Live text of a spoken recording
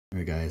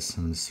Alright guys,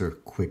 I'm going to start a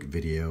quick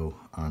video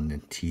on the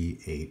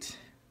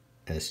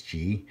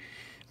T8SG.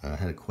 I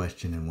had a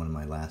question in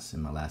my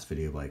last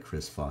video by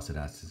Chris Fawcett,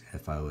 asked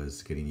if I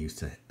was getting used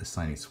to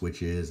assigning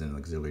switches and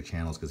auxiliary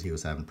channels because he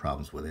was having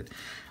problems with it.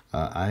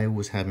 I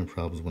was having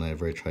problems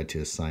whenever I tried to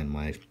assign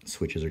my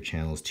switches or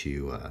channels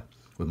to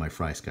with my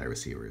Frsksky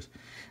receivers.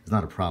 It's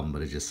not a problem,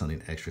 but it's just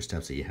something extra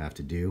steps that you have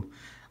to do.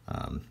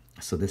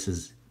 So this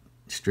is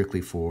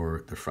strictly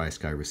for the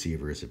Frsksky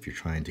receivers if you're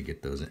trying to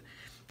get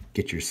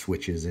your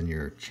switches and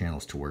your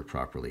channels to work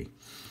properly.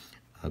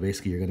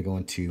 Basically, you're going to go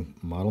into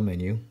Model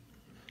Menu,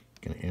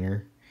 going to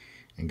enter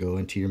and go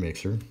into your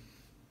mixer.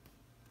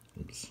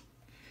 Oops.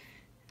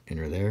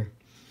 Enter there.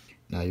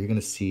 Now you're going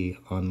to see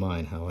on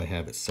mine how I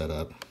have it set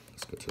up.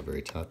 Let's go to the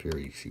very top here.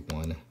 You see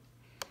one.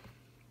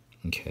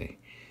 Okay.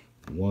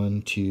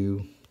 1,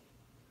 2,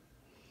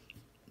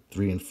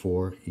 3, and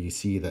 4. You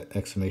see that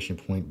exclamation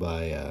point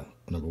by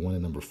number 1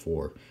 and number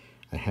 4.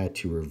 I had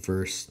to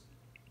reverse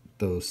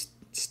those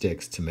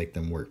sticks to make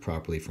them work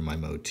properly for my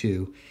mode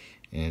 2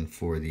 and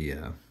for the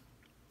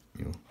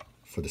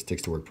for the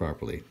sticks to work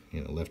properly,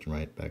 left and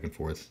right, back and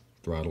forth,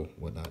 throttle,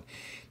 whatnot.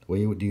 The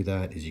way you would do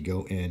that is you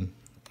go in,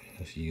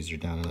 as you use your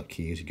down and up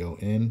keys, you go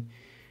in,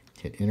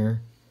 hit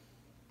enter,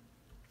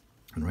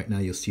 and right now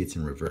you'll see it's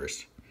in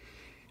reverse.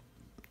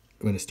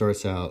 When it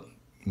starts out,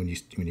 when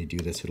you do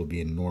this, it'll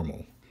be in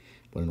normal.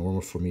 But in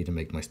normal, for me to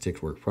make my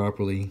sticks work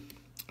properly,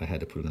 I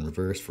had to put it in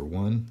reverse for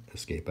 1,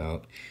 escape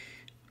out.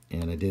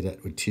 And I did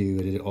that with 2.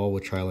 I did it all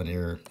with trial and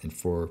error. And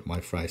for my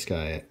Frsksky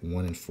at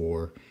 1 and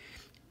 4,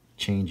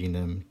 changing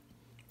them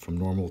from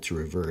normal to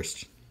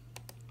reversed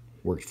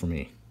worked for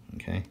me.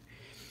 Okay,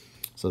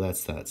 so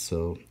that's that.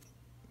 So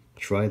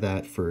try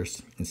that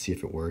first and see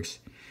if it works.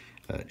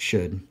 It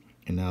should.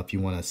 And now if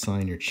you want to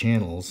assign your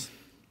channels,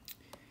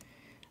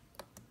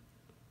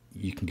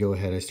 you can go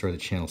ahead. I started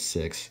channel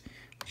 6.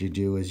 What you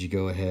do is you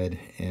go ahead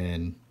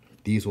and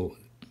these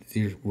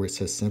where it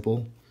says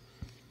simple.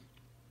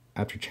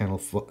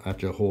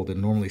 After a hold, it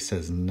normally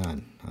says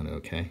none on it.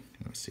 Okay,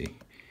 let's see.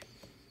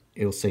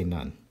 It'll say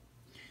none.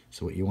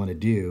 So what you want to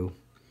do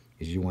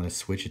is you want to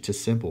switch it to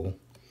simple.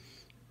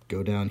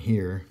 Go down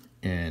here,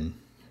 and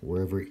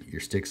wherever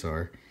your sticks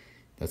are,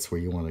 that's where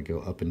you want to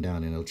go up and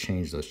down, and it'll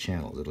change those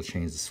channels. It'll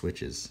change the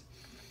switches.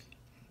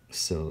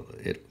 So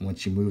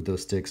once you move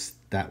those sticks,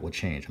 that will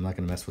change. I'm not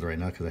going to mess with it right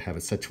now because I have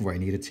it set to where I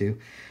need it to,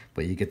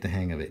 but you get the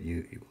hang of it.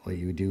 What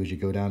you do is you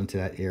go down into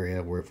that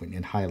area where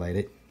and highlight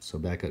it. So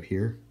back up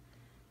here.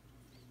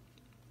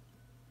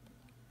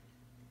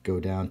 Go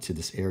down to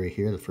this area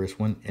here, the first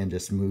one, and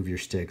just move your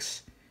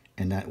sticks,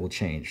 and that will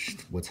change.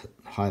 What's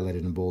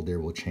highlighted in bold there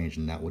will change,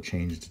 and that will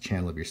change the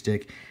channel of your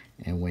stick.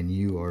 And when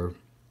you are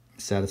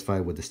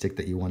satisfied with the stick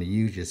that you want to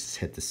use, just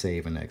hit the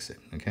save and exit.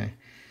 Okay.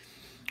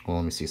 Well,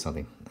 let me see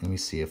something. Let me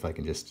see if I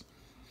can just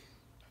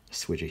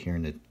switch it here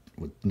and it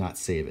would not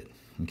save it.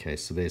 Okay,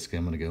 so basically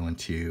I'm going to go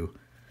into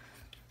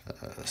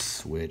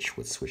switch.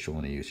 What switch do I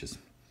want to use?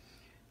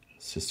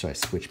 Let's just try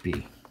switch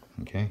B.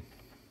 Okay.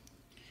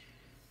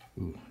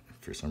 Ooh,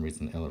 for some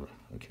reason L.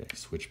 Okay,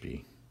 switch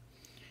B.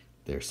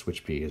 There,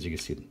 switch B. As you can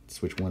see,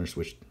 switch 1 or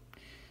switch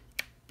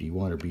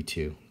B1 or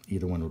B2.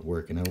 Either one would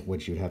work. And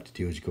what you would have to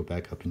do is you go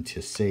back up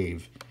into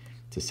save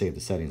to save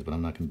the settings, but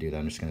I'm not going to do that.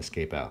 I'm just going to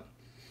escape out.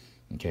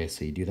 Okay,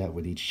 so you do that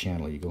with each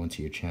channel. You go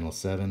into your channel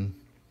 7.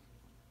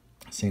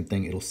 Same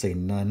thing, it'll say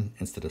none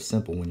instead of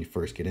simple when you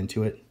first get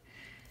into it.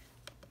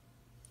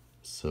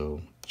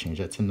 So change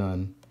that to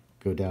none.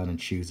 Go down and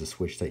choose the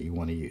switch that you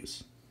want to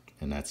use.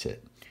 And that's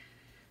it.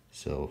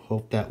 So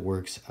hope that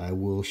works. I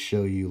will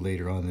show you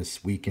later on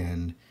this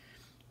weekend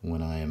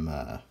when I am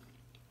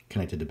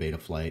connected to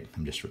Betaflight.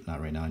 I'm just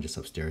not right now. I'm just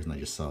upstairs and I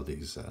just saw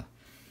these.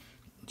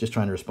 Just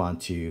trying to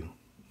respond to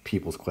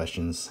people's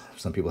questions.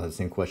 Some people have the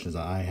same questions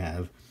that I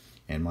have.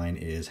 And mine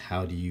is,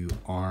 how do you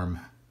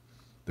arm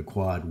the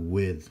quad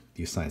with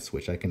the assigned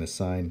switch? I can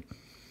assign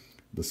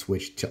the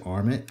switch to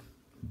arm it,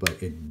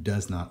 but it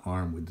does not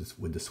arm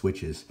with the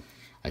switches.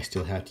 I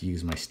still have to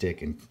use my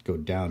stick and go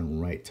down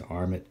and right to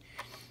arm it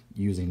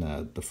using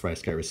the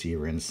Frsksky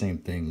receiver. And the same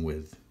thing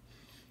with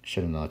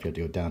shutting it off. You have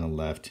to go down and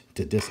left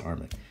to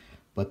disarm it.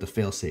 But the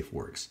failsafe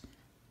works.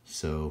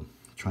 So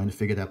trying to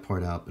figure that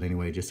part out. But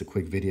anyway, just a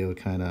quick video.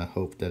 Kind of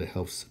hope that it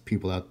helps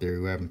people out there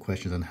who are having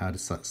questions on how to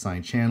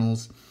assign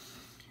channels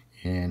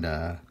and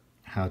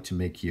how to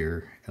make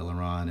your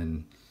aileron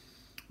and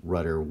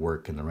rudder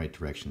work in the right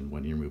direction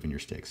when you're moving your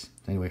sticks.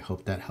 Anyway,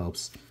 hope that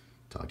helps.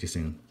 Talk to you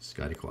soon.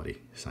 Scotty Quaddy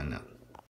signing out.